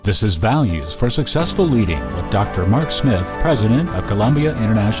This is Values for Successful Leading with Dr. Mark Smith, President of Columbia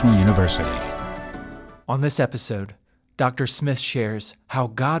International University. On this episode, Dr. Smith shares how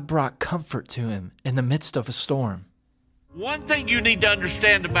God brought comfort to him in the midst of a storm. One thing you need to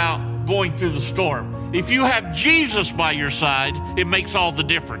understand about going through the storm, if you have Jesus by your side, it makes all the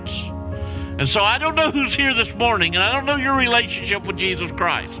difference. And so I don't know who's here this morning, and I don't know your relationship with Jesus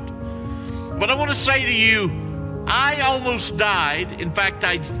Christ. But I want to say to you, I almost died. In fact,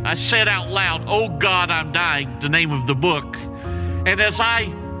 I said out loud, "Oh God, I'm dying," the name of the book. And as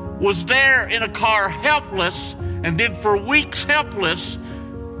I was there in a car helpless, and then for weeks helpless,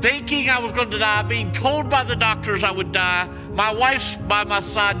 thinking I was going to die, being told by the doctors I would die, my wife's by my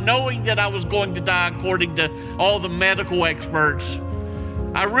side knowing that I was going to die according to all the medical experts,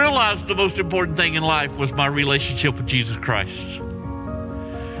 I realized the most important thing in life was my relationship with Jesus Christ.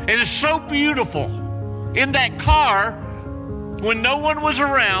 And it's so beautiful. In that car, when no one was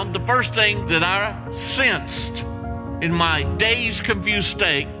around, the first thing that I sensed in my dazed, confused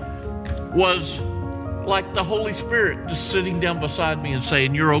state was like the Holy Spirit just sitting down beside me and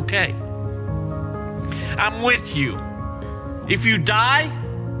saying, "You're okay. I'm with you. If you die,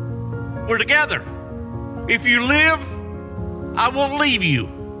 we're together. If you live, I won't leave you."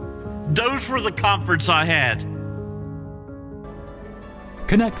 Those were the comforts I had.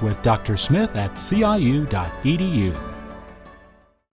 Connect with Dr. Smith at ciu.edu.